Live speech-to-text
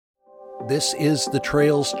This is the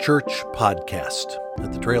Trails Church podcast.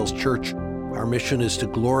 At the Trails Church, our mission is to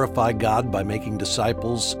glorify God by making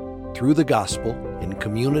disciples through the gospel in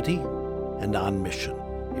community and on mission.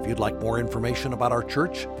 If you'd like more information about our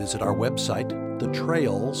church, visit our website,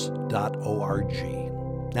 thetrails.org.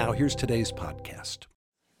 Now, here's today's podcast.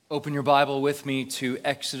 Open your Bible with me to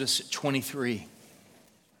Exodus 23.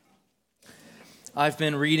 I've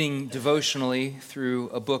been reading devotionally through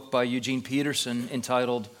a book by Eugene Peterson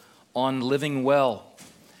entitled On Living Well.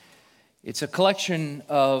 It's a collection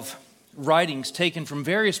of writings taken from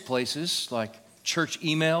various places like church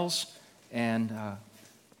emails and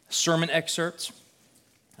sermon excerpts.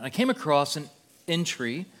 And I came across an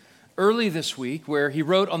entry early this week where he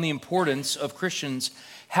wrote on the importance of Christians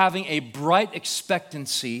having a bright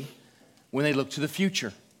expectancy when they look to the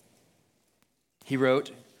future. He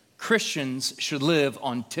wrote, Christians should live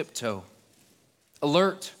on tiptoe,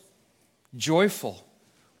 alert, joyful,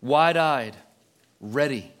 wide-eyed,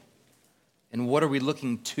 ready. And what are we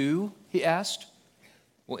looking to, he asked?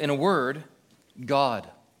 Well, in a word, God.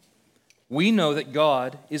 We know that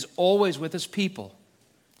God is always with his people.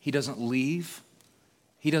 He doesn't leave.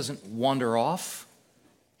 He doesn't wander off.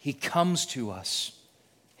 He comes to us,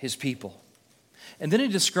 his people. And then he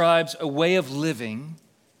describes a way of living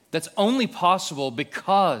that's only possible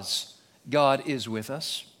because God is with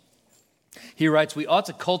us. He writes, we ought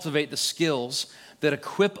to cultivate the skills that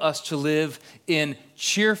equip us to live in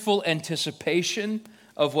cheerful anticipation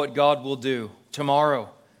of what God will do tomorrow.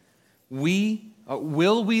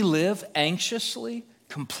 Will we live anxiously,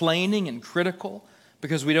 complaining and critical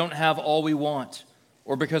because we don't have all we want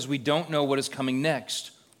or because we don't know what is coming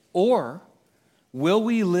next? Or will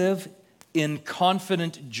we live in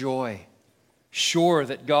confident joy, sure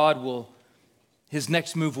that his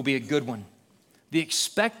next move will be a good one? The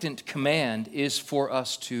expectant command is for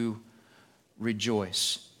us to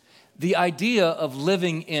rejoice. The idea of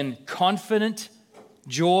living in confident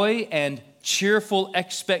joy and cheerful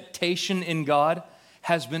expectation in God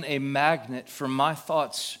has been a magnet for my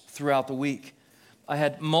thoughts throughout the week. I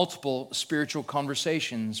had multiple spiritual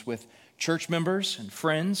conversations with church members and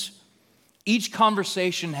friends. Each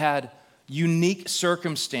conversation had unique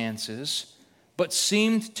circumstances, but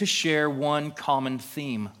seemed to share one common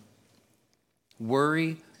theme: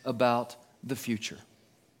 worry about the future.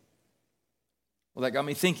 Well, that got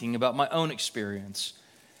me thinking about my own experience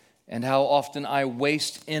and how often I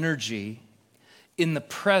waste energy in the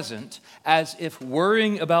present as if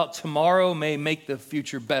worrying about tomorrow may make the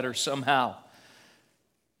future better somehow.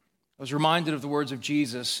 I was reminded of the words of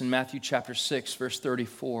Jesus in Matthew chapter 6, verse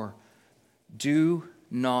 34. Do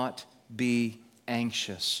not be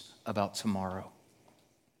anxious about tomorrow.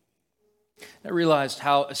 I realized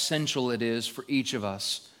how essential it is for each of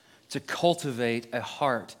us to cultivate a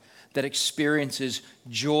heart that experiences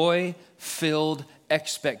joy-filled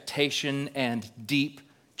expectation and deep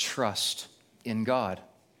trust in God.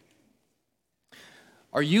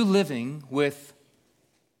 Are you living with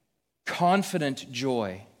confident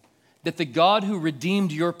joy that the God who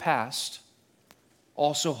redeemed your past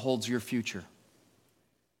also holds your future?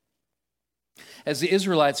 As the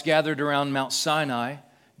Israelites gathered around Mount Sinai,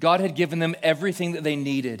 God had given them everything that they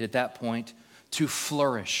needed at that point to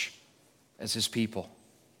flourish as his people.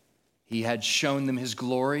 He had shown them his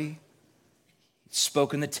glory,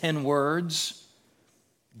 spoken the 10 words,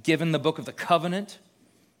 given the book of the covenant.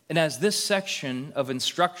 And as this section of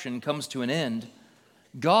instruction comes to an end,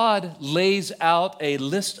 God lays out a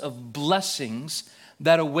list of blessings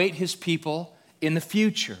that await his people in the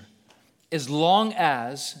future, as long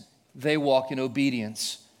as they walk in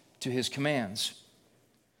obedience to his commands.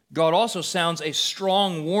 God also sounds a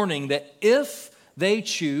strong warning that if they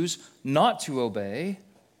choose not to obey,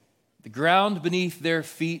 the ground beneath their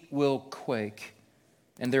feet will quake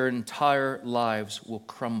and their entire lives will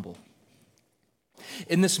crumble.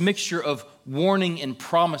 In this mixture of warning and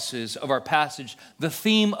promises of our passage, the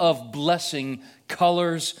theme of blessing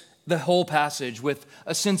colors the whole passage with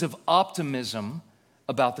a sense of optimism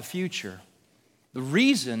about the future. The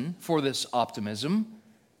reason for this optimism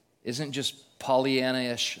isn't just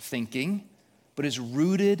Pollyanna-ish thinking, but is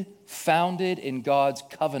rooted, founded in God's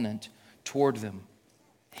covenant toward them.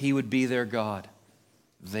 He would be their God.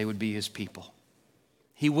 They would be his people.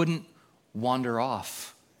 He wouldn't wander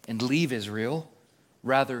off and leave Israel.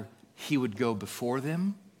 Rather, he would go before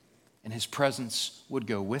them, and his presence would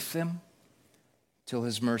go with them till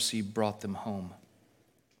his mercy brought them home.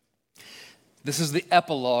 This is the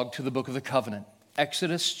epilogue to the book of the covenant.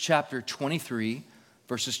 Exodus chapter 23,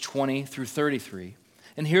 verses 20 through 33.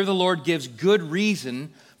 And here the Lord gives good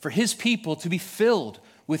reason for his people to be filled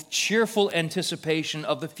with cheerful anticipation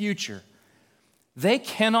of the future. they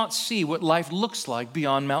cannot see what life looks like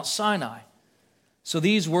beyond Mount Sinai. So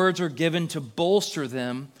these words are given to bolster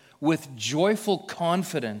them with joyful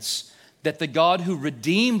confidence that the God who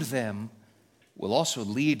redeemed them will also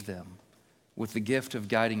lead them with the gift of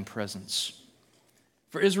guiding presence.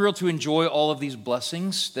 For Israel to enjoy all of these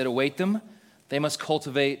blessings that await them, they must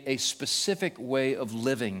cultivate a specific way of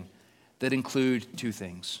living that include two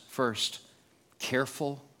things. First,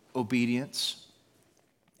 careful obedience,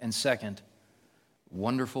 and second,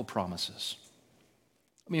 wonderful promises.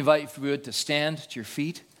 Let me invite you, if you would, to stand to your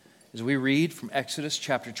feet as we read from Exodus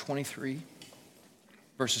chapter 23,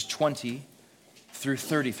 verses 20 through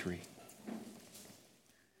 33.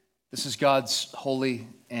 This is God's holy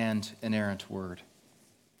and inerrant word.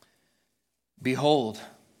 Behold,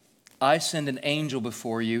 I send an angel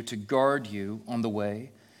before you to guard you on the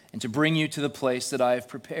way and to bring you to the place that I have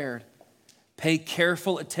prepared. Pay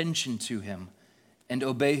careful attention to him and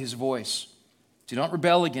obey his voice. Do not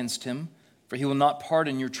rebel against him, for he will not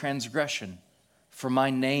pardon your transgression, for my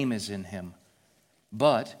name is in him.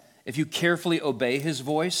 But if you carefully obey his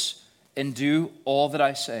voice and do all that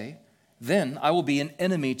I say, then I will be an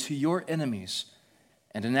enemy to your enemies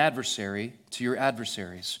and an adversary to your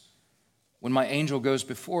adversaries. When my angel goes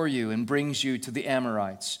before you and brings you to the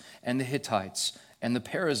Amorites and the Hittites and the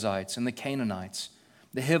Perizzites and the Canaanites,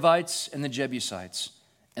 the Hivites and the Jebusites,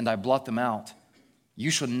 and I blot them out, you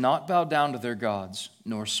shall not bow down to their gods,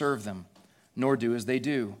 nor serve them, nor do as they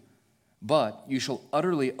do. But you shall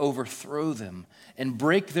utterly overthrow them and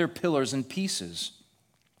break their pillars in pieces.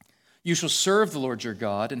 You shall serve the Lord your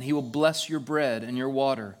God, and he will bless your bread and your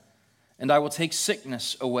water. And I will take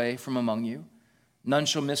sickness away from among you. None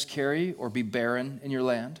shall miscarry or be barren in your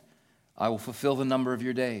land. I will fulfill the number of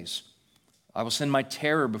your days. I will send my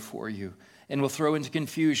terror before you, and will throw into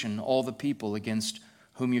confusion all the people against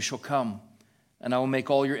whom you shall come. And I will make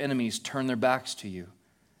all your enemies turn their backs to you.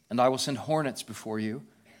 And I will send hornets before you,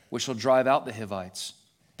 which shall drive out the Hivites,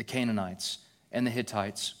 the Canaanites, and the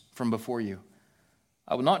Hittites from before you.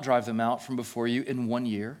 I will not drive them out from before you in 1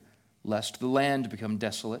 year, lest the land become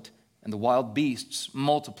desolate and the wild beasts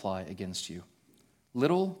multiply against you.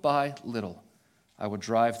 Little by little, I will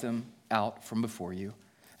drive them out from before you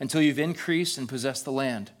until you've increased and possessed the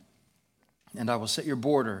land. And I will set your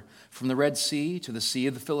border from the Red Sea to the Sea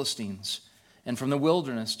of the Philistines, and from the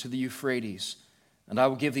wilderness to the Euphrates. And I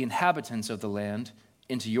will give the inhabitants of the land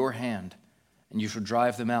into your hand, and you shall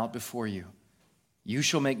drive them out before you. You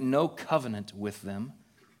shall make no covenant with them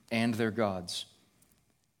and their gods.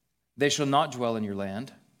 They shall not dwell in your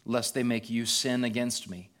land, lest they make you sin against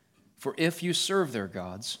me. For if you serve their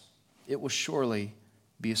gods, it will surely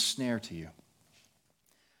be a snare to you.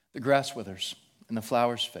 The grass withers and the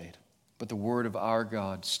flowers fade, but the word of our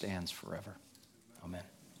God stands forever. Amen.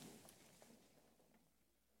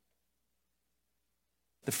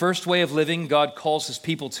 The first way of living God calls his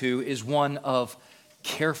people to is one of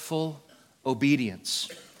careful obedience.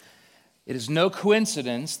 It is no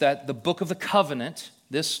coincidence that the book of the covenant,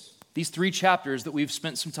 these 3 chapters that we've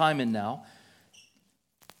spent some time in now,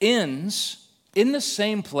 ends in the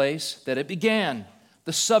same place that it began,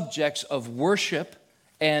 the subjects of worship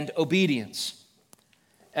and obedience.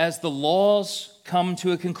 As the laws come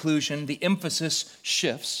to a conclusion, the emphasis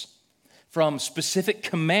shifts from specific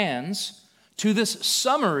commands to this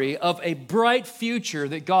summary of a bright future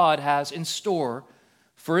that God has in store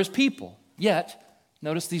for his people. Yet,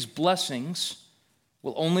 notice these blessings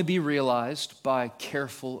will only be realized by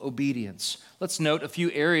careful obedience. Let's note a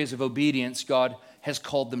few areas of obedience God has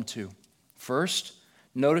called them to. First,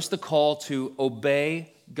 notice the call to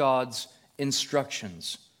obey God's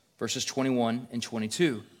instructions, verses 21 and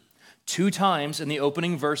 22. 2 times in the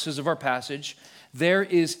opening verses of our passage, there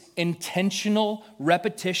is intentional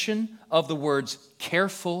repetition of the words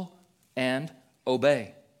careful and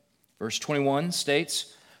obey. Verse 21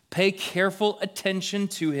 states, pay careful attention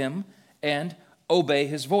to him and obey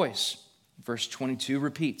his voice. Verse 22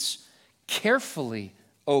 repeats, carefully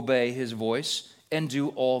obey his voice and do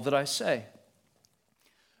all that I say.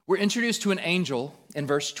 We're introduced to an angel in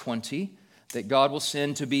verse 20 that God will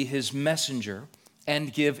send to be his messenger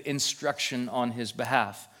and give instruction on his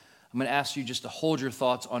behalf. I'm going to ask you just to hold your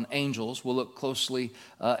thoughts on angels. We'll look closely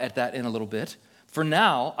at that in a little bit. For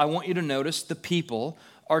now, I want you to notice the people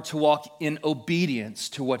are to walk in obedience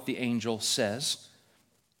to what the angel says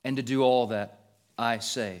and to do all that I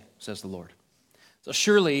say, says the Lord. So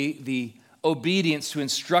surely the obedience to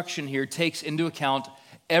instruction here takes into account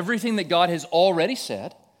everything that God has already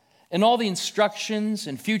said and all the instructions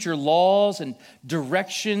and future laws and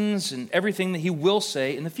directions and everything that he will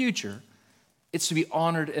say in the future. It's to be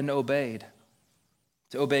honored and obeyed,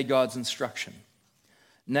 to obey God's instruction.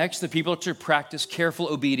 Next, the people are to practice careful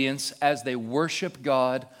obedience as they worship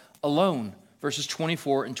God alone. Verses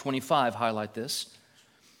 24 and 25 highlight this.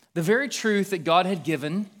 The very truth that God had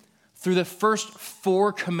given through the first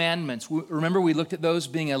 4 commandments. Remember, we looked at those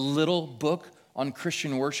being a little book on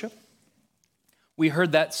Christian worship. We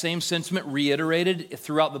heard that same sentiment reiterated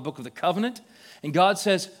throughout the book of the covenant. And God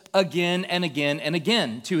says again and again and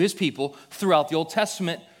again to his people throughout the Old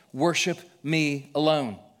Testament, worship me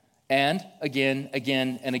alone. And again,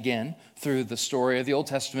 and again, through the story of the Old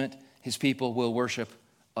Testament, his people will worship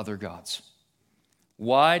other gods.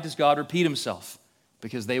 Why does God repeat himself?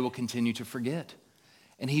 Because they will continue to forget.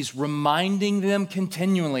 And he's reminding them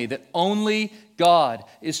continually that only God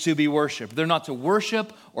is to be worshiped. They're not to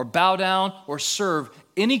worship or bow down or serve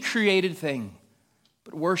any created thing,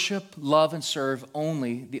 but worship, love, and serve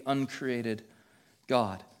only the uncreated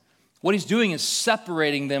God. What he's doing is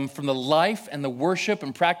separating them from the life and the worship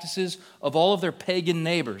and practices of all of their pagan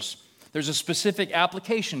neighbors. There's a specific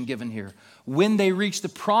application given here. When they reach the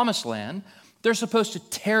promised land, they're supposed to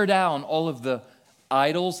tear down all of the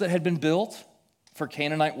idols that had been built for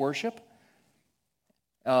Canaanite worship,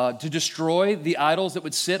 to destroy the idols that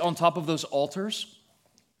would sit on top of those altars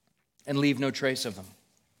and leave no trace of them.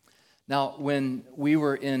 Now, when we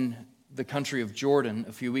were in the country of Jordan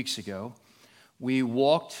a few weeks ago, we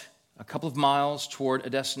walked a couple of miles toward a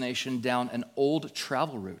destination down an old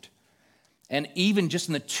travel route. And even just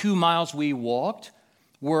in the 2 miles we walked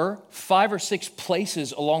were 5 or 6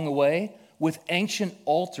 places along the way with ancient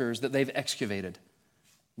altars that they've excavated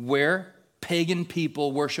where pagan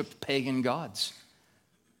people worshiped pagan gods.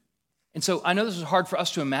 And so I know this is hard for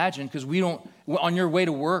us to imagine because on your way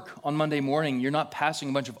to work on Monday morning, you're not passing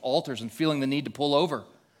a bunch of altars and feeling the need to pull over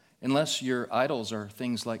unless your idols are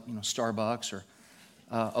things like, Starbucks or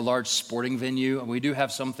a large sporting venue. And we do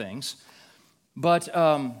have some things. But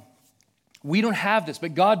we don't have this.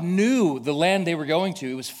 But God knew the land they were going to.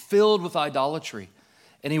 It was filled with idolatry.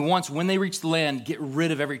 And he wants, when they reach the land, get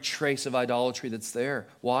rid of every trace of idolatry that's there.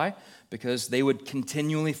 Why? Because they would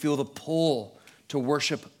continually feel the pull to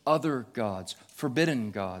worship other gods,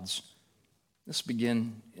 forbidden gods. This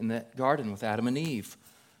began in that garden with Adam and Eve,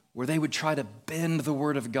 where they would try to bend the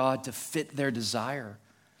word of God to fit their desire,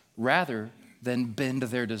 rather than bend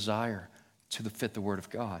their desire to fit the word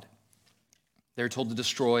of God. They're told to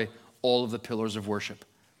destroy all of the pillars of worship.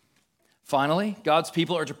 Finally, God's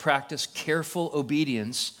people are to practice careful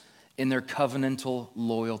obedience in their covenantal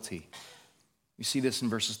loyalty. You see this in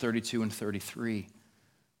verses 32 and 33.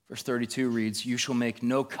 Verse 32 reads, "You shall make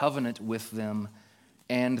no covenant with them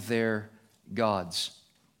and their gods."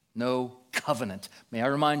 No covenant. May I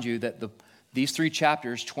remind you that these 3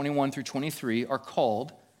 chapters, 21 through 23, are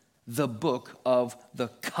called the book of the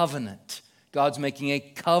covenant. God's making a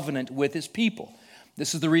covenant with his people.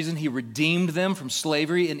 This is the reason he redeemed them from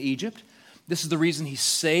slavery in Egypt. This is the reason he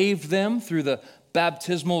saved them through the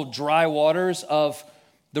baptismal dry waters of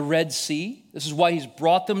the Red Sea. This is why he's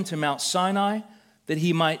brought them to Mount Sinai, that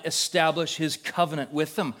he might establish his covenant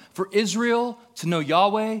with them. For Israel to know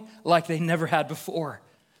Yahweh like they never had before.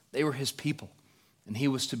 They were his people, and he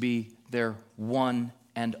was to be their one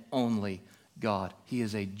and only God. He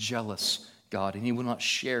is a jealous God, and he will not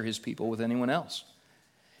share his people with anyone else.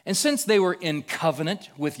 And since they were in covenant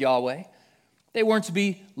with Yahweh, they weren't to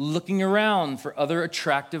be looking around for other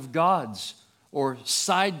attractive gods or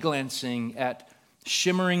side-glancing at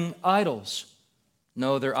shimmering idols.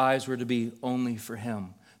 No, their eyes were to be only for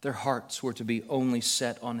him. Their hearts were to be only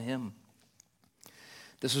set on him.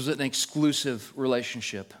 This was an exclusive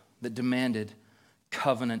relationship that demanded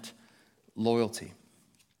covenant loyalty.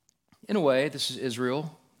 In a way, this is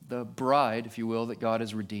Israel, the bride, if you will, that God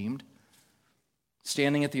has redeemed,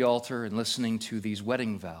 standing at the altar and listening to these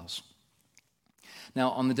wedding vows.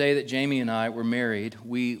 Now, on the day that Jamie and I were married,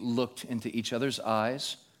 we looked into each other's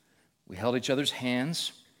eyes, we held each other's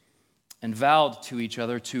hands, and vowed to each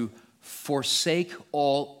other to forsake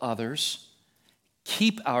all others,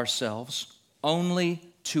 keep ourselves only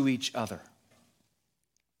to each other.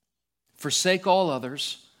 Forsake all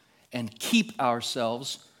others and keep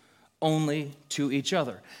ourselves only to each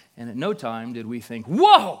other. And at no time did we think,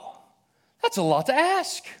 whoa, that's a lot to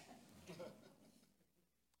ask.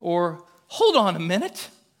 Or, hold on a minute.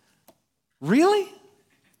 Really?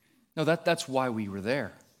 No, that's why we were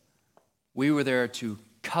there. We were there to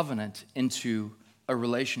covenant into a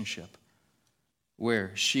relationship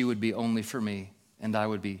where she would be only for me and I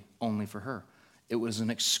would be only for her. It was an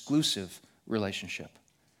exclusive relationship.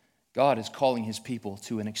 God is calling his people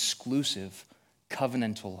to an exclusive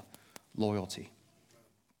covenantal loyalty.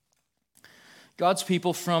 God's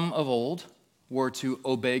people from of old were to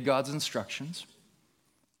obey God's instructions,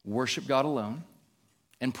 worship God alone,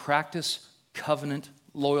 and practice covenant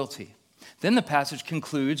loyalty. Then the passage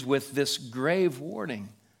concludes with this grave warning.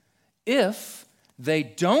 If they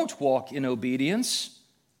don't walk in obedience,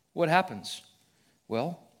 what happens?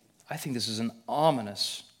 Well, I think this is an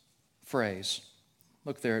ominous phrase.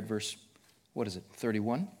 Look there at verse,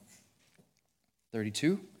 31?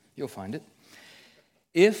 32? You'll find it.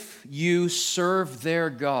 If you serve their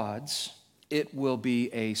gods, it will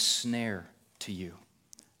be a snare to you.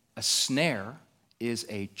 A snare is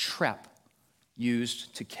a trap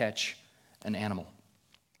used to catch an animal.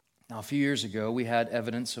 Now, a few years ago, we had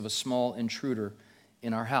evidence of a small intruder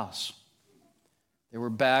in our house. There were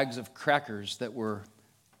bags of crackers that were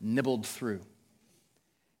nibbled through,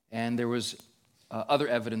 and there was other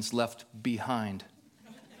evidence left behind.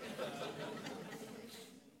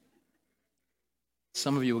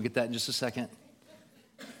 Some of you will get that in just a second.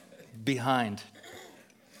 Behind.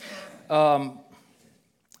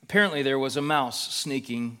 Apparently, there was a mouse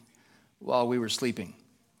sneaking while we were sleeping.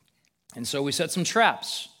 And so we set some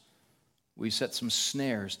traps. We set some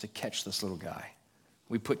snares to catch this little guy.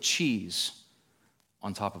 We put cheese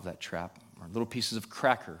on top of that trap, or little pieces of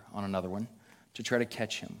cracker on another one to try to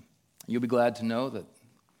catch him. You'll be glad to know that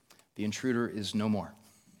the intruder is no more.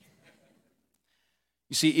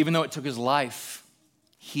 You see, even though it took his life,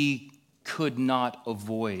 he could not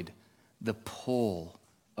avoid the pull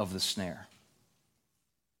of the snare.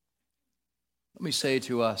 Let me say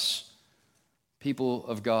to us, people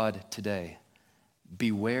of God today,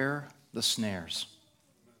 beware the snares.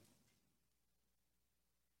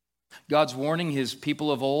 God's warning his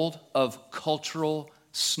people of old of cultural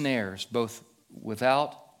snares, both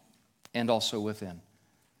without and also within.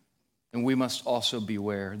 And we must also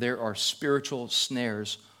beware. There are spiritual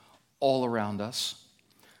snares all around us.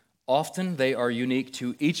 Often they are unique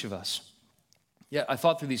to each of us. Yet I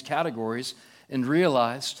thought through these categories and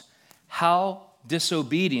realized how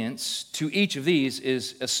disobedience to each of these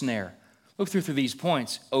is a snare. Look through these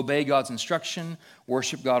points. Obey God's instruction,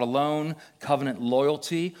 worship God alone, covenant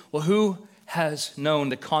loyalty. Well, who has known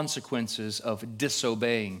the consequences of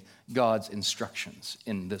disobeying God's instructions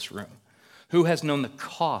in this room? Who has known the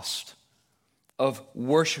cost of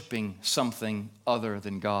worshiping something other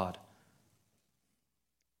than God?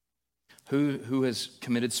 Who has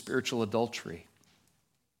committed spiritual adultery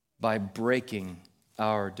by breaking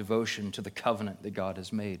our devotion to the covenant that God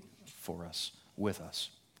has made for us, with us?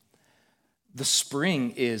 The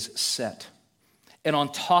spring is set. And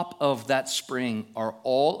on top of that spring are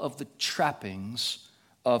all of the trappings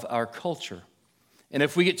of our culture. And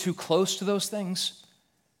if we get too close to those things,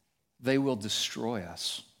 they will destroy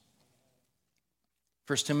us.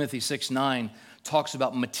 1 Timothy 6:9 talks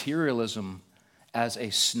about materialism as a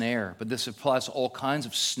snare, but this applies to all kinds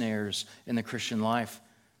of snares in the Christian life.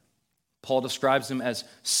 Paul describes them as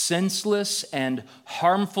senseless and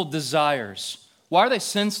harmful desires. Why are they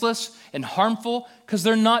senseless and harmful? Because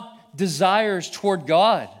they're not desires toward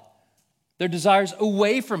God. They're desires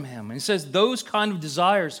away from Him. And he says those kind of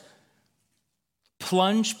desires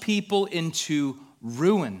plunge people into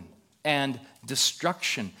ruin and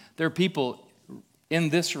destruction. There are people in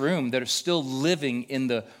this room that are still living in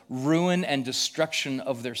the ruin and destruction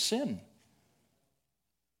of their sin.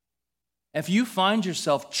 If you find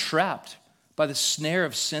yourself trapped by the snare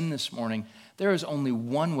of sin this morning, there is only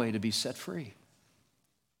one way to be set free.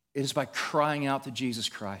 It is by crying out to Jesus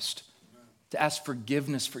Christ, to ask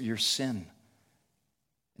forgiveness for your sin,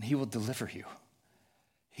 and He will deliver you.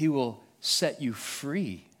 He will set you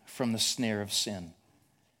free from the snare of sin,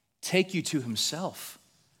 take you to Himself,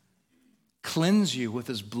 cleanse you with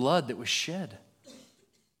His blood that was shed,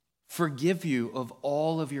 forgive you of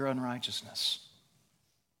all of your unrighteousness.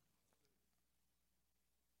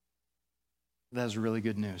 That is really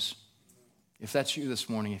good news. If that's you this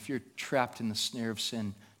morning, if you're trapped in the snare of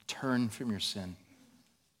sin, turn from your sin.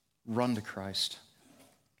 Run to Christ.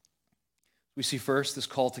 We see first this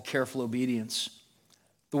call to careful obedience.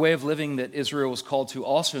 The way of living that Israel was called to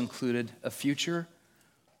also included a future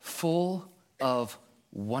full of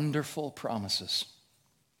wonderful promises.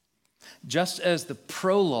 Just as the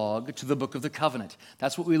prologue to the book of the covenant.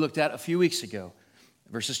 That's what we looked at a few weeks ago.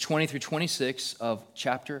 Verses 20 through 26 of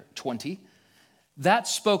chapter 20. That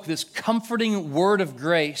spoke this comforting word of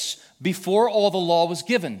grace before all the law was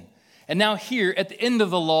given. And now here at the end of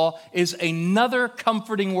the law is another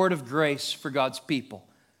comforting word of grace for God's people.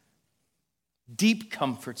 Deep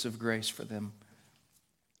comforts of grace for them.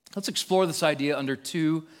 Let's explore this idea under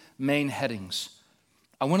two main headings.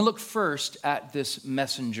 I want to look first at this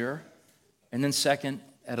messenger, and then second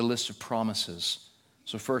at a list of promises.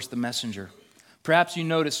 So first, the messenger. Perhaps you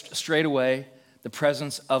noticed straight away the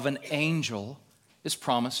presence of an angel is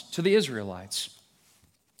promised to the Israelites.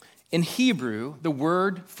 In Hebrew, the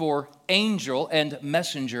word for angel and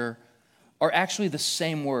messenger are actually the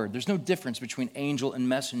same word. There's no difference between angel and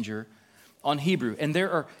messenger on Hebrew. And there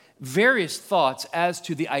are various thoughts as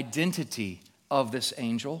to the identity of this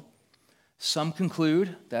angel. Some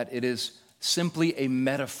conclude that it is simply a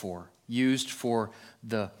metaphor used for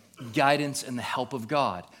the guidance and the help of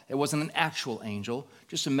God. It wasn't an actual angel,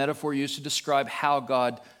 just a metaphor used to describe how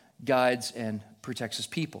God guides and protects his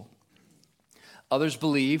people. Others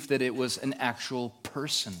believe that it was an actual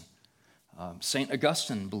person. St.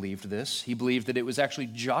 Augustine believed this. He believed that it was actually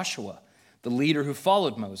Joshua, the leader who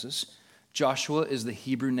followed Moses. Joshua is the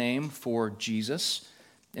Hebrew name for Jesus.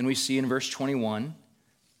 And we see in verse 21,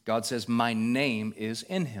 God says, "My name is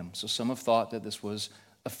in him." So some have thought that this was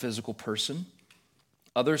a physical person.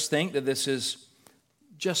 Others think that this is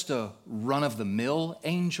just a run-of-the-mill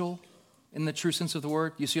angel in the true sense of the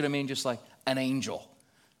word. You see what I mean? Just like an angel.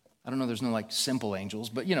 I don't know, there's no like simple angels,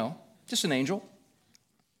 but just an angel.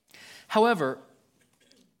 However,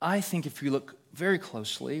 I think if you look very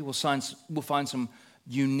closely, we'll find some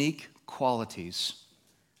unique qualities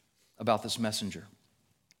about this messenger.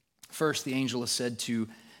 First, the angel is said to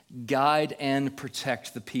guide and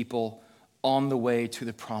protect the people on the way to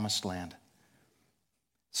the promised land.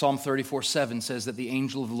 Psalm 34:7 says that the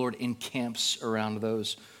angel of the Lord encamps around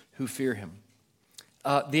those who fear him.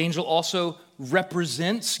 The angel also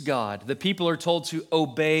represents God. The people are told to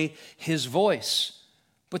obey his voice.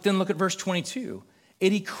 But then look at verse 22.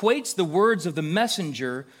 It equates the words of the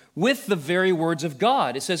messenger with the very words of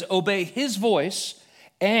God. It says, "Obey his voice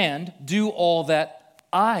and do all that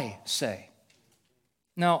I say."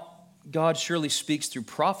 Now, God surely speaks through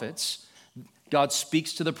prophets. God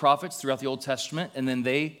speaks to the prophets throughout the Old Testament, and then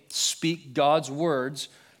they speak God's words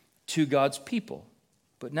to God's people.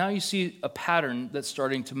 But now you see a pattern that's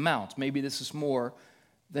starting to mount. Maybe this is more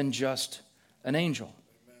than just an angel.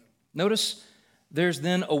 Amen. Notice there's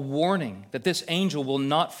then a warning that this angel will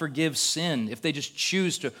not forgive sin if they just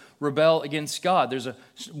choose to rebel against God. There's a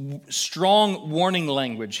strong warning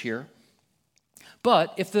language here.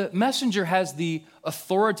 But if the messenger has the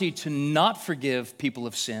authority to not forgive people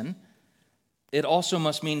of sin, it also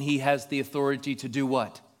must mean he has the authority to do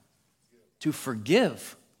what? To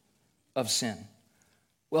forgive of sin.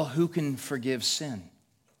 Well, who can forgive sin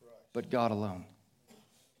but God alone?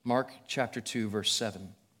 Mark chapter 2, verse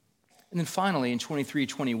 7. And then finally, in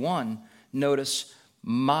 23:21, notice,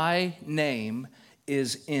 "My name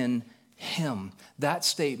is in him." That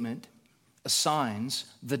statement assigns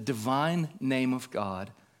the divine name of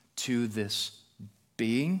God to this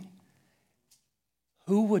being.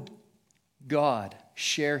 Who would God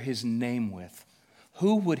share his name with?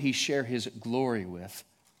 Who would he share his glory with?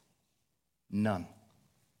 None.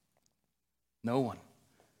 No one.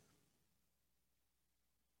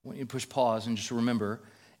 I want you to push pause and just remember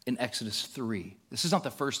in Exodus 3. This is not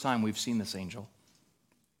the first time we've seen this angel.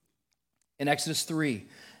 In Exodus 3,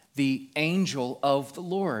 the angel of the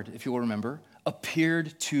Lord, if you will remember,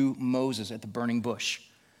 appeared to Moses at the burning bush.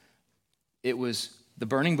 It was the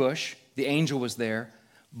burning bush, the angel was there,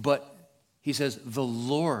 but he says, the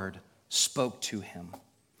Lord spoke to him.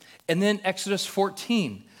 And then Exodus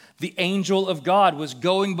 14, the angel of God was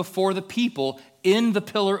going before the people in the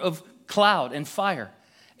pillar of cloud and fire.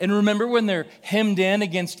 And remember when they're hemmed in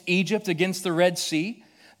against Egypt, against the Red Sea?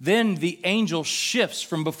 Then the angel shifts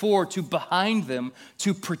from before to behind them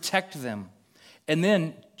to protect them. And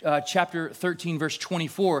then chapter 13, verse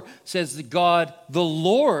 24 says that God, the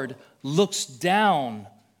Lord, looks down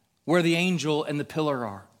where the angel and the pillar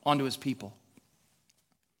are onto his people.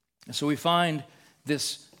 And so we find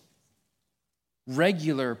this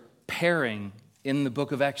regular pairing in the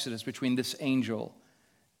book of Exodus between this angel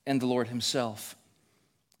and the Lord himself.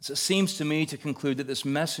 So it seems to me to conclude that this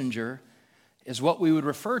messenger is what we would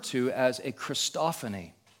refer to as a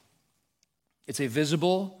Christophany. It's a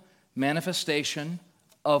visible manifestation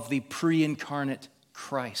of the pre-incarnate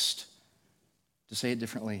Christ. To say it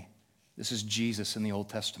differently, this is Jesus in the Old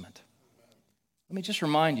Testament. Let me just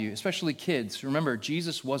remind you, especially kids, remember,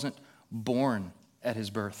 Jesus wasn't born at his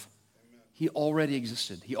birth. He already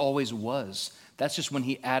existed. He always was. That's just when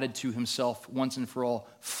he added to himself once and for all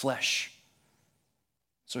flesh.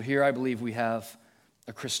 So here I believe we have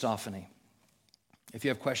a Christophany. If you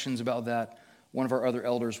have questions about that, one of our other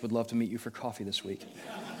elders would love to meet you for coffee this week.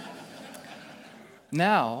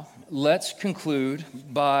 Now, let's conclude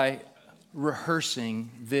by rehearsing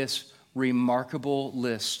this remarkable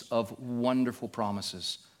list of wonderful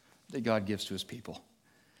promises that God gives to his people.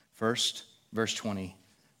 First, verse 20,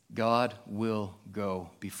 God will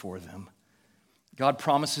go before them. God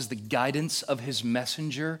promises the guidance of his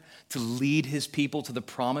messenger to lead his people to the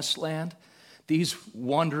promised land. these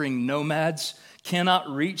wandering nomads cannot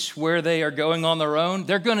reach where they are going on their own.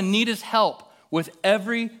 They're going to need his help with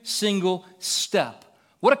every single step.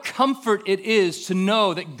 What a comfort it is to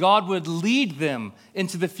know that God would lead them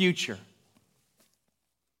into the future.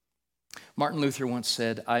 Martin Luther once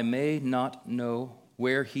said, "I may not know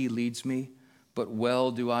where he leads me, but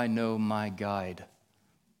well do I know my guide."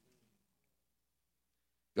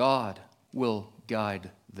 God will guide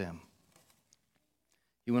them.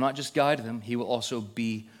 He will not just guide them, he will also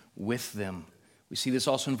be with them. We see this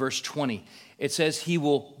also in verse 20. It says he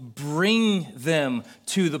will bring them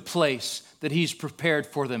to the place that he's prepared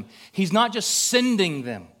for them. He's not just sending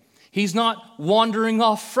them. He's not wandering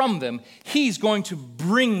off from them. He's going to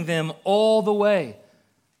bring them all the way.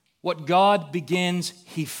 What God begins,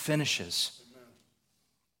 he finishes.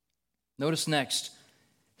 Notice next,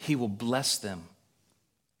 he will bless them.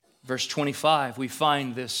 Verse 25, we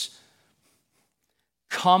find this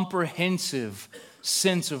comprehensive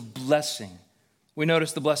sense of blessing. We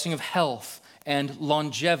notice the blessing of health and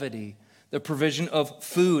longevity, the provision of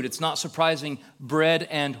food. It's not surprising bread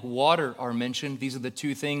and water are mentioned. These are the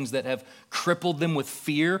two things that have crippled them with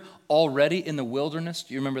fear already in the wilderness.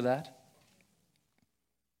 Do you remember that?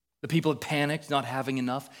 The people had panicked, not having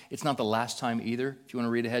enough. It's not the last time either. If you want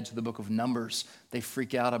to read ahead to the book of Numbers, they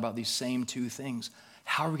freak out about these same two things.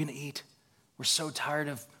 How are we going to eat? We're so tired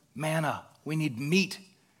of manna. We need meat.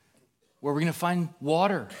 Where are we going to find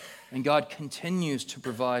water? And God continues to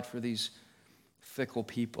provide for these fickle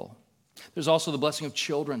people. There's also the blessing of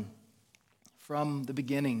children. From the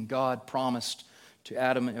beginning, God promised to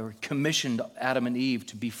Adam, or commissioned Adam and Eve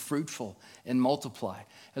to be fruitful and multiply.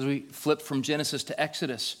 As we flip from Genesis to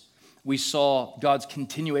Exodus, we saw God's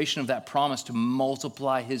continuation of that promise to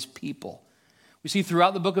multiply his people. We see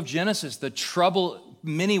throughout the book of Genesis the trouble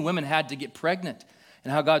many women had to get pregnant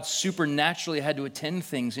and how God supernaturally had to attend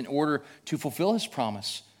things in order to fulfill his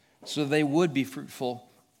promise so they would be fruitful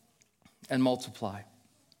and multiply.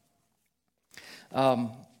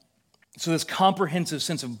 So this comprehensive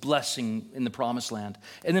sense of blessing in the promised land.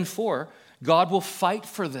 And then 4, God will fight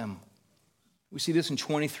for them. We see this in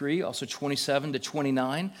 23, also 27 to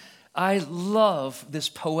 29. I love this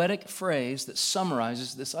poetic phrase that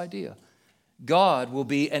summarizes this idea. God will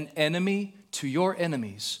be an enemy to your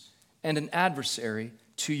enemies and an adversary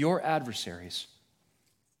to your adversaries.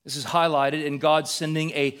 This is highlighted in God sending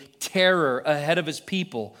a terror ahead of his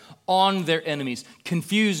people on their enemies,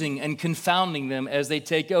 confusing and confounding them as they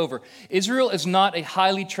take over. Israel is not a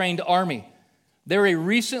highly trained army. They're a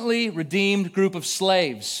recently redeemed group of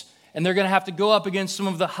slaves, and they're going to have to go up against some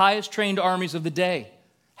of the highest trained armies of the day.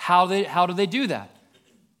 How do they do that?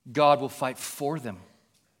 God will fight for them.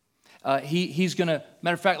 He's going to,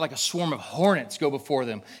 matter of fact, like a swarm of hornets go before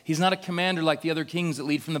them. He's not a commander like the other kings that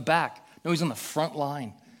lead from the back. No, he's on the front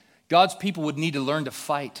line. God's people would need to learn to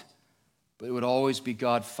fight, but it would always be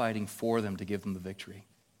God fighting for them to give them the victory.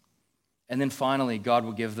 And then finally, God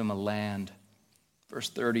will give them a land. Verse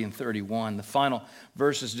 30 and 31, the final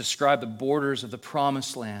verses describe the borders of the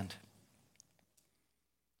promised land.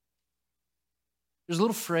 There's a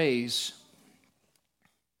little phrase,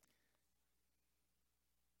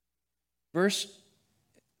 verse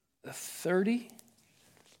 30,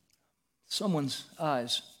 someone's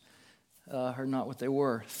eyes are not what they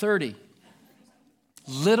were. 30,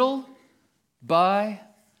 little by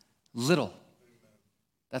little.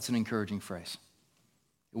 That's an encouraging phrase.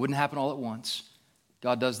 It wouldn't happen all at once.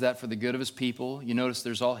 God does that for the good of his people. You notice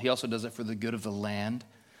he also does that for the good of the land,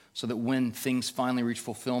 so that when things finally reach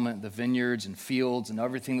fulfillment, the vineyards and fields and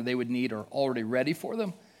everything that they would need are already ready for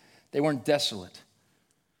them. They weren't desolate.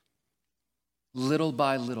 Little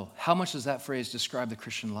by little. How much does that phrase describe the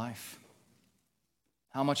Christian life?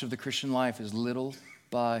 How much of the Christian life is little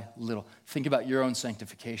by little? Think about your own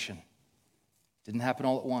sanctification. Didn't happen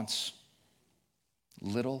all at once.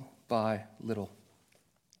 Little by little.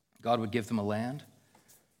 God would give them a land.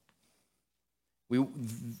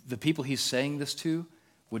 The people he's saying this to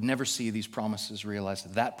would never see these promises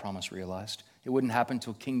realized, that promise realized. It wouldn't happen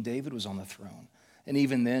until King David was on the throne. And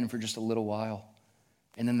even then, for just a little while.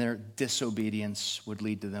 And then their disobedience would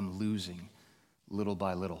lead to them losing, little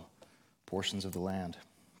by little, portions of the land.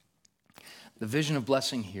 The vision of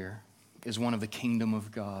blessing here is one of the kingdom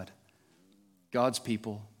of God. God's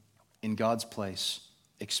people in God's place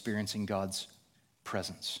experiencing God's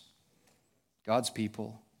presence. God's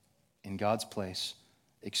people in God's place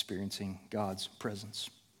experiencing God's presence.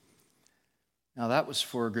 Now that was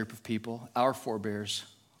for a group of people, our forebears,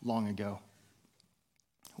 long ago.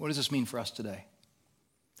 What does this mean for us today?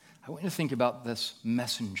 I want you to think about this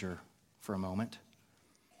messenger for a moment,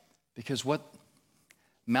 because what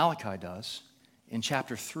Malachi does in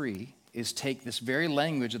chapter 3 is take this very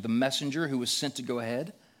language of the messenger who was sent to go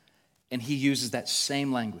ahead, and he uses that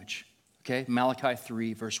same language. Okay, Malachi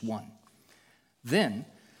 3, verse 1. Then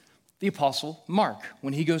the apostle Mark,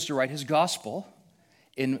 when he goes to write his gospel,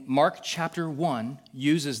 in Mark chapter 1,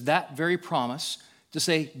 uses that very promise to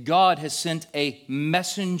say, God has sent a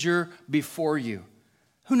messenger before you.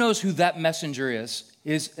 Who knows who that messenger is?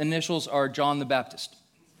 His initials are John the Baptist.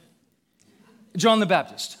 John the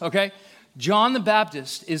Baptist, okay? John the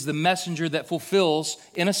Baptist is the messenger that fulfills,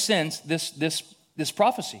 in a sense, this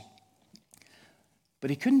prophecy. But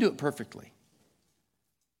he couldn't do it perfectly.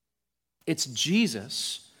 It's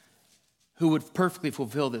Jesus who would perfectly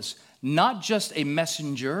fulfill this. Not just a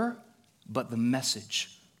messenger, but the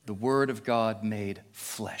message, the Word of God made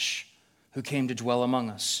flesh, who came to dwell among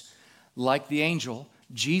us. Like the angel,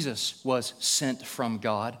 Jesus was sent from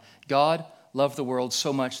God. God loved the world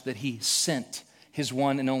so much that he sent his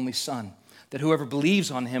one and only Son, that whoever believes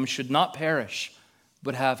on him should not perish,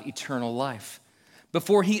 but have eternal life.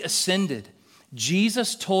 Before he ascended,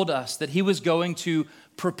 Jesus told us that he was going to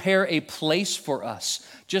prepare a place for us.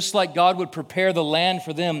 Just like God would prepare the land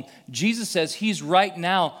for them, Jesus says he's right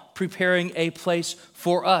now preparing a place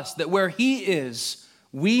for us, that where he is,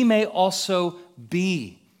 we may also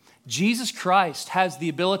be. Jesus Christ has the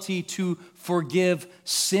ability to forgive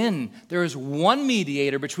sin. There is one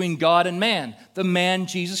mediator between God and man, the man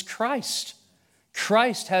Jesus Christ.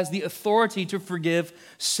 Christ has the authority to forgive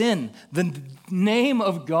sin. The name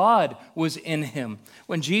of God was in him.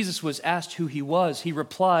 When Jesus was asked who he was, he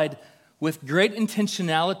replied with great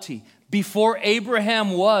intentionality, before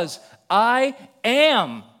Abraham was, I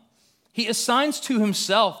am. He assigns to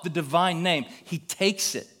himself the divine name. He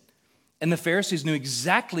takes it. And the Pharisees knew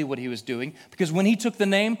exactly what he was doing, because when he took the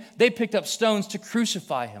name, they picked up stones to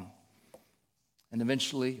crucify him and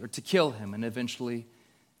eventually, or to kill him, and eventually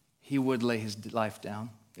he would lay his life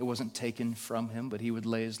down. It wasn't taken from him, but he would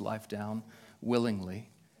lay his life down willingly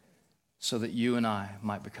so that you and I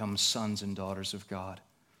might become sons and daughters of God.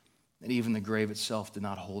 And even the grave itself did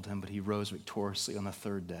not hold him, but he rose victoriously on the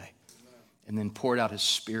third day and then poured out his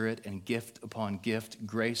Spirit, and gift upon gift,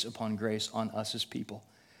 grace upon grace on us as people.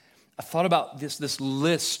 I thought about this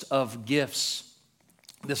list of gifts,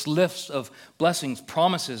 this list of blessings,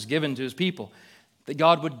 promises given to his people, that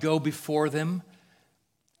God would go before them.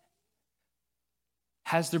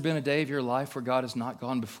 Has there been a day of your life where God has not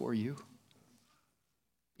gone before you,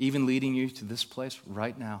 even leading you to this place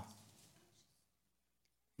right now?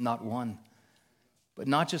 Not one. But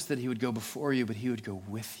not just that he would go before you, but he would go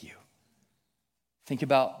with you. Think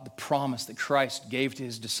about the promise that Christ gave to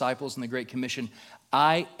his disciples in the Great Commission.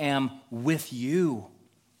 I am with you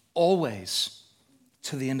always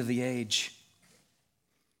to the end of the age.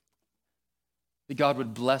 That God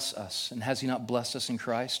would bless us, and has he not blessed us in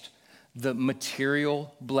Christ? The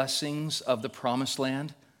material blessings of the promised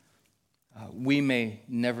land, we may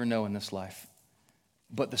never know in this life.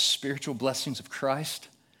 But the spiritual blessings of Christ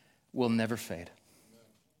will never fade.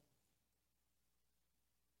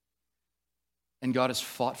 And God has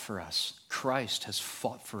fought for us. Christ has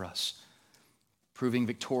fought for us, proving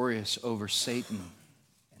victorious over Satan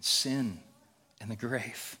and sin and the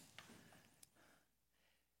grave.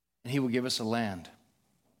 And he will give us a land.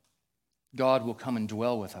 God will come and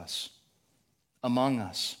dwell with us, among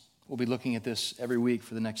us. We'll be looking at this every week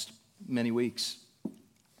for the next many weeks.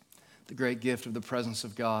 The great gift of the presence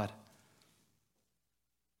of God,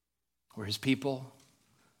 where his people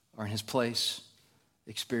are in his place,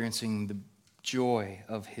 experiencing the joy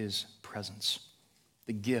of his presence,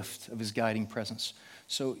 the gift of his guiding presence.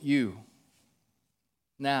 So you,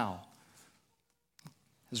 now,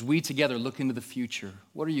 as we together look into the future,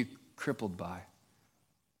 what are you crippled by?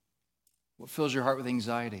 What fills your heart with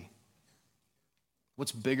anxiety?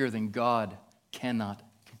 What's bigger than God cannot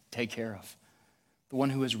take care of? The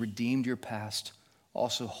one who has redeemed your past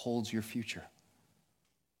also holds your future.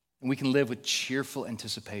 And we can live with cheerful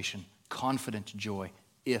anticipation, confident joy,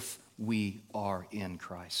 if we are in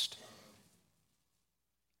Christ.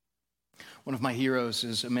 One of my heroes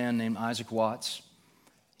is a man named Isaac Watts.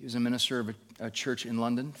 He was a minister of a church in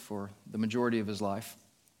London for the majority of his life.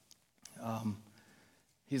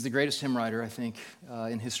 He's the greatest hymn writer, I think,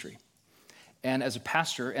 in history. And as a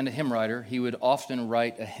pastor and a hymn writer, he would often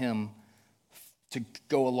write a hymn to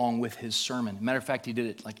go along with his sermon. Matter of fact, he did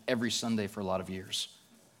it like every Sunday for a lot of years.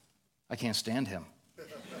 I can't stand him.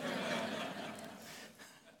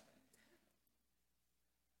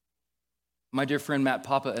 My dear friend Matt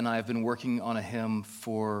Papa and I have been working on a hymn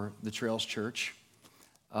for the Trails Church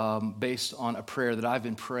based on a prayer that I've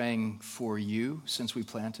been praying for you since we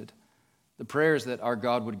planted. The prayer is that our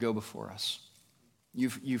God would go before us.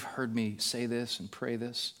 You've heard me say this and pray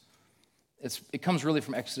this. It comes really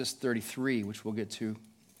from Exodus 33, which we'll get to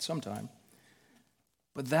sometime.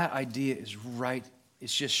 But that idea is right,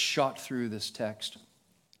 it's just shot through this text.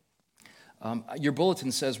 Your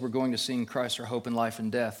bulletin says we're going to sing Christ our hope in life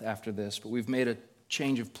and death after this, but we've made a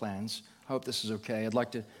change of plans. I hope this is okay. I'd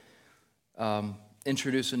like to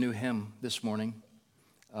introduce a new hymn this morning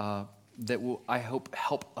that will, I hope,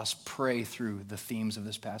 help us pray through the themes of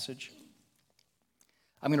this passage.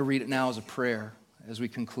 I'm going to read it now as a prayer as we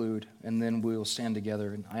conclude, and then we'll stand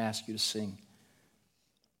together and I ask you to sing.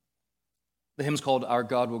 The hymn's called Our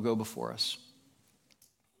God Will Go Before Us.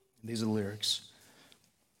 These are the lyrics.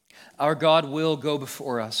 Our God will go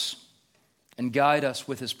before us and guide us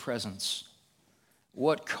with his presence.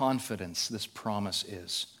 What confidence this promise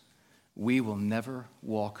is. We will never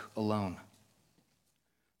walk alone.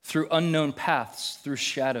 Through unknown paths, through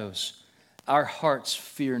shadows, our hearts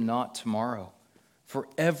fear not tomorrow. For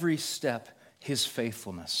every step, his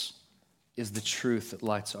faithfulness is the truth that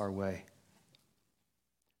lights our way.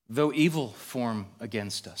 Though evil form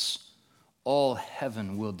against us, all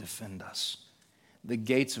heaven will defend us. The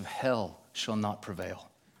gates of hell shall not prevail,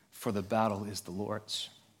 for the battle is the Lord's.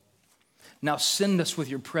 Now send us with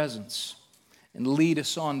your presence and lead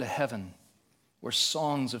us on to heaven, where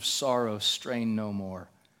songs of sorrow strain no more,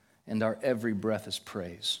 and our every breath is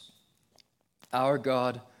praise. Our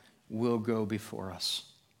God will go before us.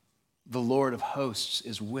 The Lord of hosts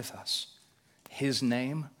is with us. His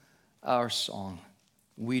name, our song.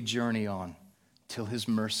 We journey on till his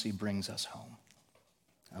mercy brings us home.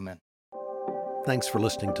 Amen. Thanks for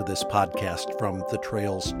listening to this podcast from The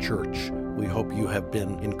Trails Church. We hope you have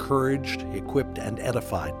been encouraged, equipped, and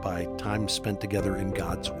edified by time spent together in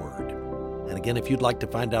God's Word. And again, if you'd like to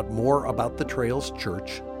find out more about The Trails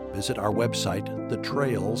Church, visit our website,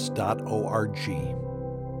 thetrails.org.